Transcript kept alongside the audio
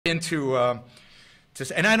into,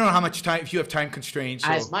 and I don't know how much time, if you have time constraints.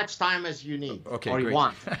 So. As much time as you need, okay, or you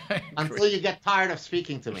want, until you get tired of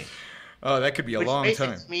speaking to me. Oh, that could be a long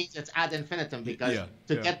time. Which means it's ad infinitum, because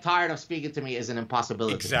to get tired of speaking to me is an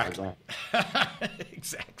impossibility. Exactly.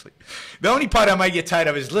 Exactly. The only part I might get tired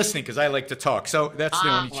of is listening, because I like to talk. So that's the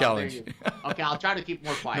only challenge. Okay, I'll try to keep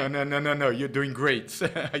more quiet. No. You're doing great.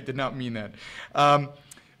 I did not mean that.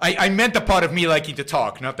 I meant the part of me liking to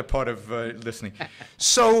talk, not the part of listening.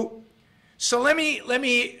 So let me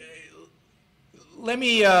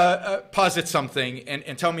posit something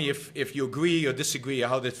and tell me if you agree or disagree or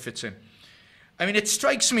how that fits in. I mean, it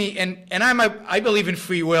strikes me, and I believe in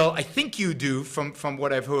free will. I think you do, from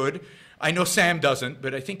what I've heard. I know Sam doesn't,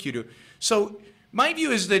 but I think you do. So my view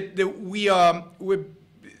is that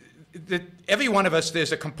that every one of us,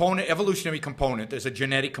 there's a component, evolutionary component, there's a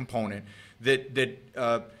genetic component that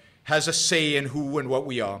has a say in who and what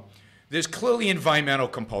we are. There's clearly environmental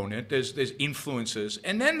component, there's influences,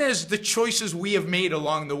 and then there's the choices we have made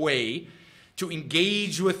along the way to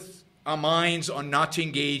engage with our minds or not to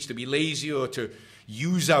engage, to be lazy or to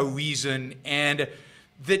use our reason. And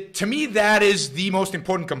that, to me, that is the most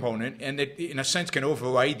important component, and that in a sense can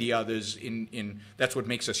override the others. That's what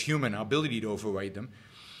makes us human, our ability to override them.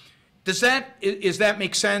 Does that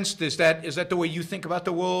make sense? Is that the way you think about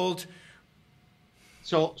the world?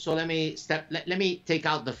 So let me take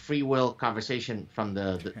out the free will conversation from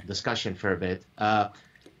the discussion for a bit.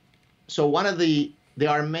 So there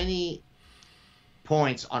are many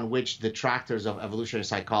points on which detractors of evolutionary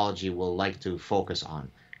psychology will like to focus on,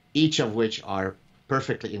 each of which are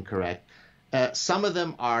perfectly incorrect. Some of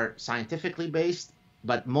them are scientifically based,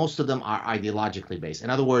 but most of them are ideologically based. In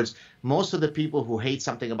other words, most of the people who hate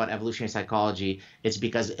something about evolutionary psychology, it's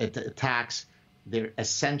because it attacks their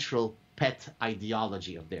essential pet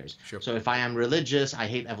ideology of theirs. Sure. So if I am religious, I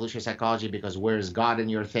hate evolutionary psychology because where's God in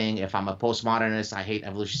your thing? If I'm a postmodernist, I hate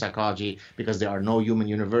evolutionary psychology because there are no human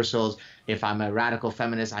universals. If I'm a radical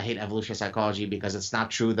feminist, I hate evolutionary psychology because it's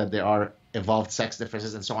not true that there are evolved sex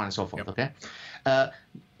differences, and so on and so forth. Yep. Okay.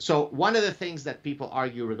 So one of the things that people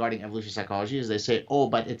argue regarding evolutionary psychology is they say, oh,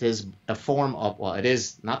 but it is a form of, well, it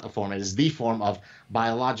is not a form, it is the form of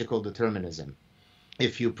biological determinism.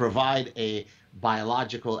 If you provide a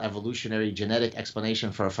biological, evolutionary, genetic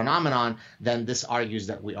explanation for a phenomenon, then this argues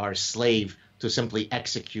that we are a slave to simply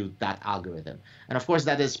execute that algorithm. And of course,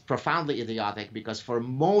 that is profoundly idiotic, because for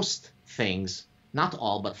most things, not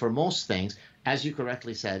all, but for most things, as you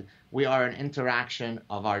correctly said, we are an interaction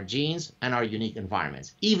of our genes and our unique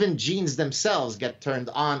environments. Even genes themselves get turned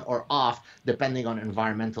on or off depending on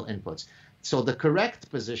environmental inputs. So the correct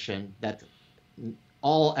position that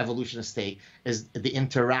all evolutionists take is the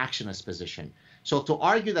interactionist position. So to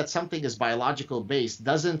argue that something is biological based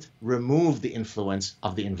doesn't remove the influence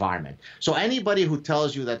of the environment. So anybody who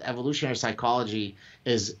tells you that evolutionary psychology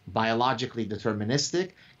is biologically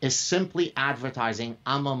deterministic is simply advertising,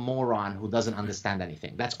 I'm a moron who doesn't understand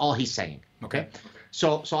anything. That's all he's saying. Okay.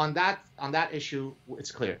 So on that issue,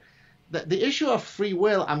 it's clear. The issue of free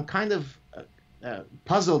will, I'm kind of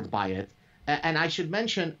puzzled by it. And I should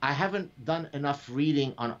mention, I haven't done enough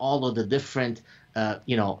reading on all of the different,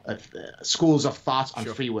 schools of thoughts on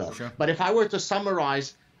free will. Sure. But if I were to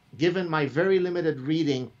summarize, given my very limited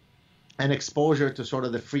reading and exposure to sort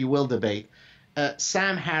of the free will debate,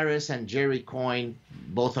 Sam Harris and Jerry Coyne,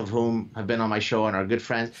 both of whom have been on my show and are good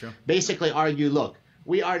friends, sure, basically argue, look,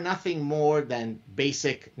 we are nothing more than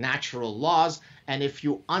basic natural laws. And if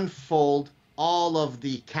you unfold all of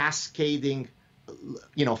the cascading,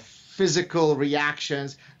 physical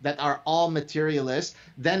reactions that are all materialist,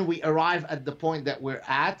 then we arrive at the point that we're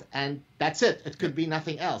at, and that's it. It could be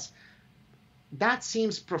nothing else. That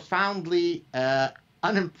seems profoundly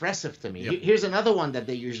unimpressive to me. Yep. Here's another one that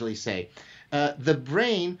they usually say. The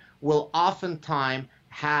brain will oftentimes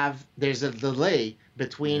there's a delay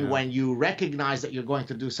between when you recognize that you're going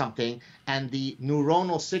to do something and the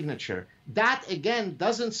neuronal signature. That, again,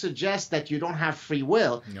 doesn't suggest that you don't have free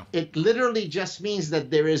will. No. It literally just means that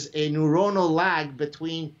there is a neuronal lag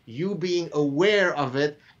between you being aware of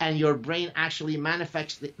it and your brain actually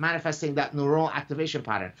manifesting that neuronal activation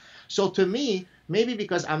pattern. So to me, maybe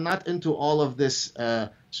because I'm not into all of this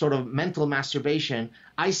sort of mental masturbation,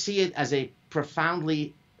 I see it as a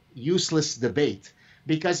profoundly useless debate.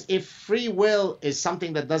 Because if free will is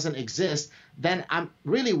something that doesn't exist, then I'm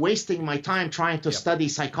really wasting my time trying to study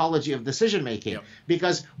psychology of decision making.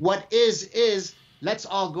 Because what is, let's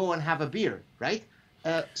all go and have a beer, right?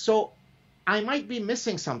 So I might be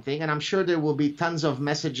missing something, and I'm sure there will be tons of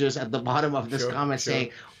messages at the bottom of this comment saying,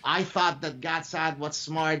 I thought that Gad Saad was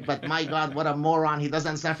smart, but my God, what a moron. He doesn't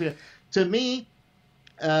understand free will. To me,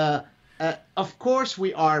 Of course,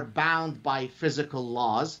 we are bound by physical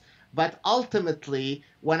laws, but ultimately,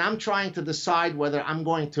 when I'm trying to decide whether I'm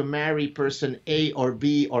going to marry person A or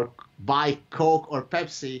B or buy Coke or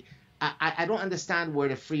Pepsi, I don't understand where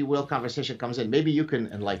the free will conversation comes in. Maybe you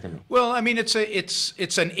can enlighten me. Well, I mean, it's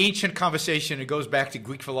an ancient conversation. It goes back to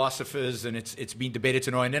Greek philosophers, and it's being debated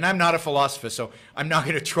to no end. And I'm not a philosopher, so I'm not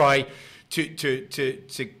going to try to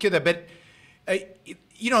get that. But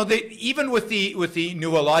even with the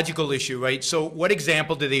neurological issue, right? So, what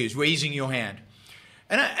example do they use? Raising your hand,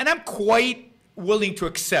 and I'm quite willing to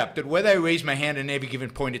accept that whether I raise my hand at any given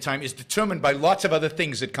point in time is determined by lots of other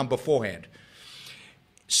things that come beforehand.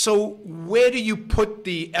 So where do you put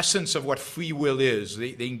the essence of what free will is,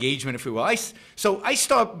 the engagement of free will? So I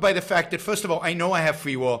start by the fact that, first of all, I know I have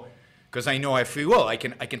free will because I know I have free will. I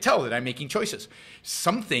can tell that I'm making choices.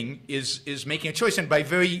 Something is making a choice, and by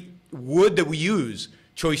very word that we use,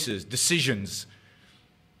 choices, decisions,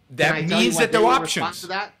 that means that there are options.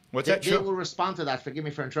 What's that? They will respond to that. Forgive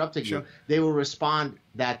me for interrupting you. They will respond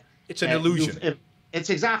that it's an illusion. It's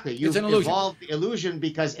exactly. You've evolved the illusion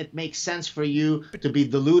because it makes sense for you to be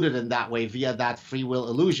deluded in that way via that free will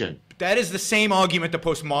illusion. That is the same argument the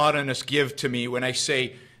postmodernists give to me when I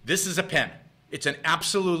say, this is a pen. It's an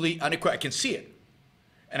absolutely unequivocal, I can see it,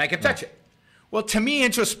 and I can touch it. Well, to me,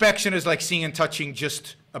 introspection is like seeing and touching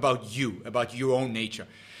just about you, about your own nature.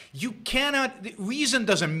 You cannot, reason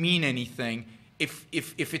doesn't mean anything if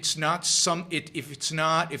there's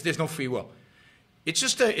no free will. It's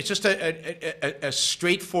just a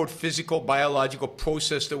straightforward physical, biological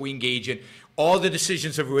process that we engage in. All the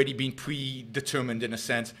decisions have already been predetermined in a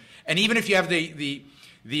sense. And even if you have the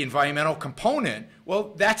environmental component,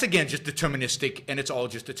 well, that's again just deterministic, and it's all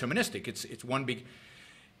just deterministic. It's one big.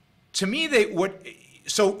 To me,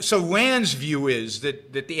 so Rand's view is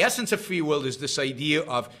that the essence of free will is this idea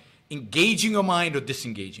of engaging your mind or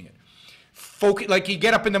disengaging it. Like you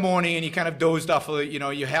get up in the morning and you kind of dozed off,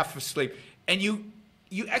 you're half asleep. And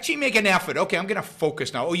you actually make an effort. Okay, I'm going to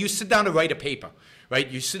focus now. Or you sit down to write a paper, right?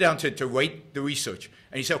 You sit down to write the research.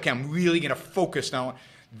 And you say, okay, I'm really going to focus now.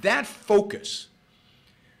 That focus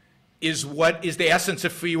is what is the essence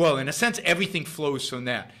of free will. In a sense, everything flows from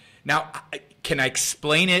that. Now, can I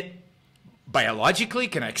explain it biologically?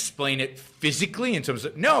 Can I explain it physically in terms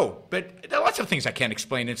of, no. But there are lots of things I can't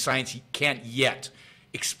explain in science. You can't yet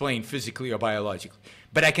explain physically or biologically.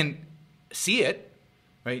 But I can see it.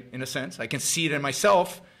 Right, in a sense. I can see it in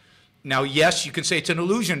myself. Now, yes, you can say it's an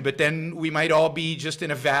illusion, but then we might all be just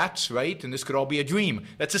in a vat, right? And this could all be a dream.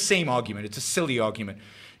 That's the same argument. It's a silly argument.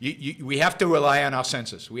 We have to rely on our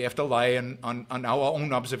senses. We have to rely on our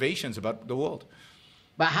own observations about the world.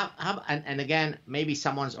 But and again, maybe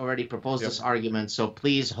someone's already proposed this argument, so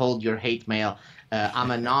please hold your hate mail.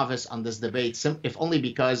 I'm a novice on this debate, if only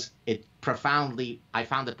because I found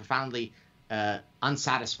it profoundly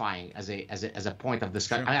unsatisfying as a point of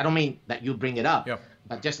discussion. Sure. I don't mean that you bring it up,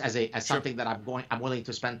 but just as something that I'm willing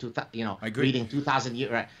to spend reading 2,000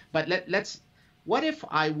 years. Right? But let's. What if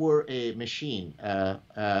I were a machine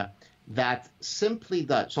that simply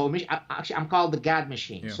does? So actually, I'm called the Gad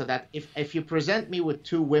machine. So that if you present me with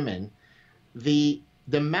two women, the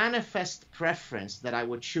manifest preference that I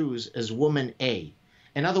would choose is woman A.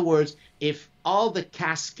 In other words, if all the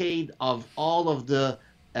cascade of all of the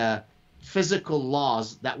physical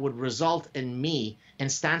laws that would result in me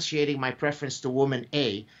instantiating my preference to woman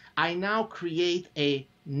A, I now create a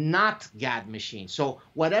not Gad machine. So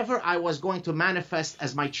whatever I was going to manifest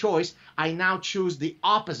as my choice, I now choose the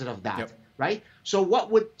opposite of that, right? So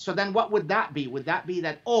what would that be? Would that be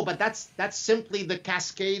that, but that's simply the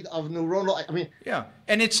cascade of neuronal, I mean. Yeah,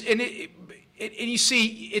 and you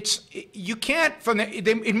see, you can't,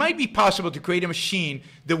 it might be possible to create a machine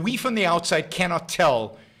that we from the outside cannot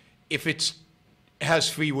tell if it has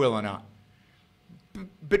free will or not.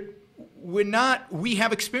 But we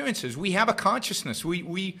have experiences. We have a consciousness.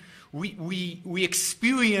 We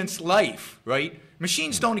experience life, right?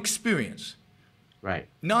 Machines don't experience. Right.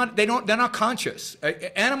 They're not conscious.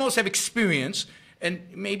 Animals have experience, and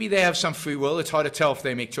maybe they have some free will. It's hard to tell if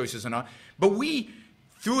they make choices or not. But we,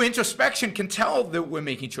 through introspection, can tell that we're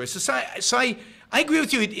making choices. So I agree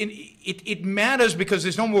with you. It matters because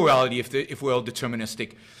there's no morality if we're all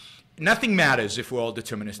deterministic. Nothing matters if we're all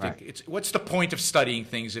deterministic. Right. What's the point of studying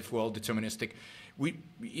things if we're all deterministic? We,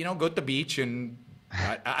 go to the beach, and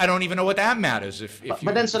I don't even know what that matters.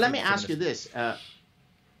 But then, so let me ask you this.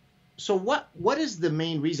 So what is the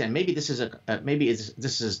main reason? Maybe this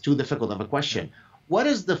is too difficult of a question. What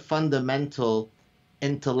is the fundamental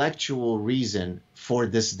intellectual reason for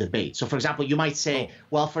this debate? So, for example, you might say,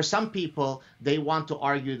 well, for some people, they want to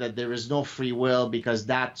argue that there is no free will because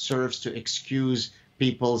that serves to excuse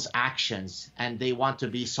people's actions, and they want to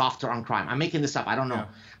be softer on crime. I'm making this up. I don't know.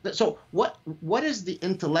 Yeah. So what is the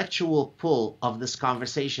intellectual pull of this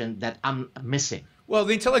conversation that I'm missing? Well,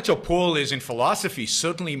 the intellectual pull is in philosophy,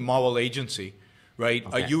 certainly moral agency, right?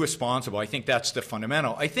 Okay. Are you responsible? I think that's the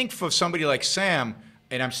fundamental. I think for somebody like Sam,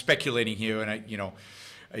 and I'm speculating here, and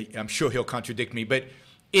I'm sure he'll contradict me, but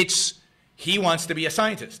he wants to be a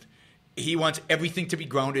scientist. He wants everything to be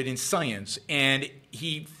grounded in science, and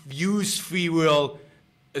he views free will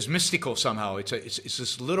as mystical somehow. It's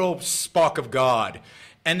this little spark of God.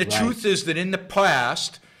 And the truth is that in the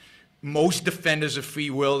past, most defenders of free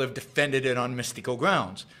will have defended it on mystical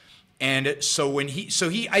grounds. And so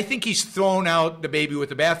I think he's thrown out the baby with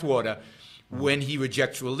the bathwater when he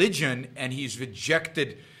rejects religion, and he's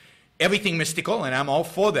rejected everything mystical, and I'm all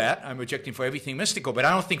for that. I'm rejecting for everything mystical, but I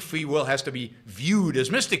don't think free will has to be viewed as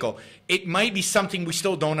mystical. It might be something we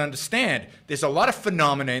still don't understand. There's a lot of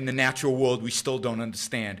phenomena in the natural world we still don't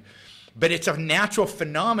understand. But it's a natural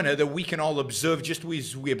phenomena that we can all observe just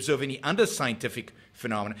as we observe any other scientific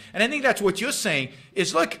phenomena. And I think that's what you're saying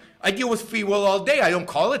is, look, I deal with free will all day. I don't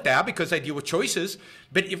call it that because I deal with choices.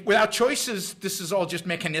 But without choices, this is all just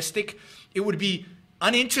mechanistic. It would be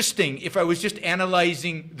uninteresting if I was just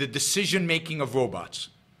analyzing the decision-making of robots.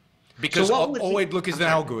 Because all I'd look is an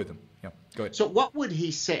algorithm. Yeah, go ahead. So what would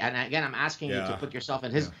he say? And again, I'm asking you to put yourself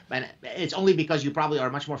in his... And it's only because you probably are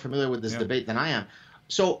much more familiar with this debate than I am.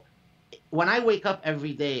 So when I wake up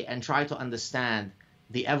every day and try to understand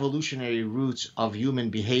the evolutionary roots of human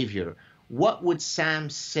behavior, what would Sam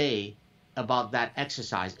say about that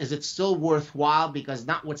exercise? Is it still worthwhile? Because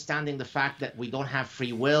notwithstanding the fact that we don't have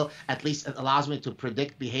free will, at least it allows me to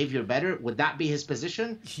predict behavior better. Would that be his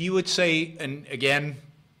position? He would say, and again,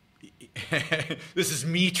 this is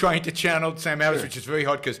me trying to channel Sam Harris, which is very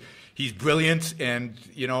hard because he's brilliant, and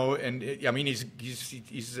I mean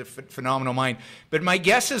he's a phenomenal mind. But my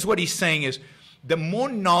guess is what he's saying is, the more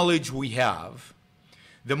knowledge we have,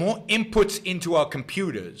 the more inputs into our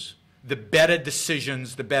computers, the better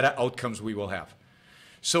decisions, the better outcomes we will have.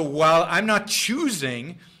 So while I'm not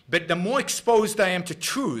choosing, but the more exposed I am to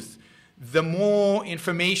truth, the more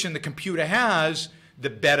information the computer has, the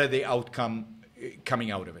better the outcome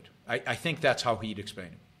coming out of it. I think that's how he'd explain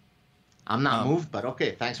it. I'm not moved, but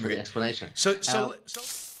okay, thanks for the explanation. So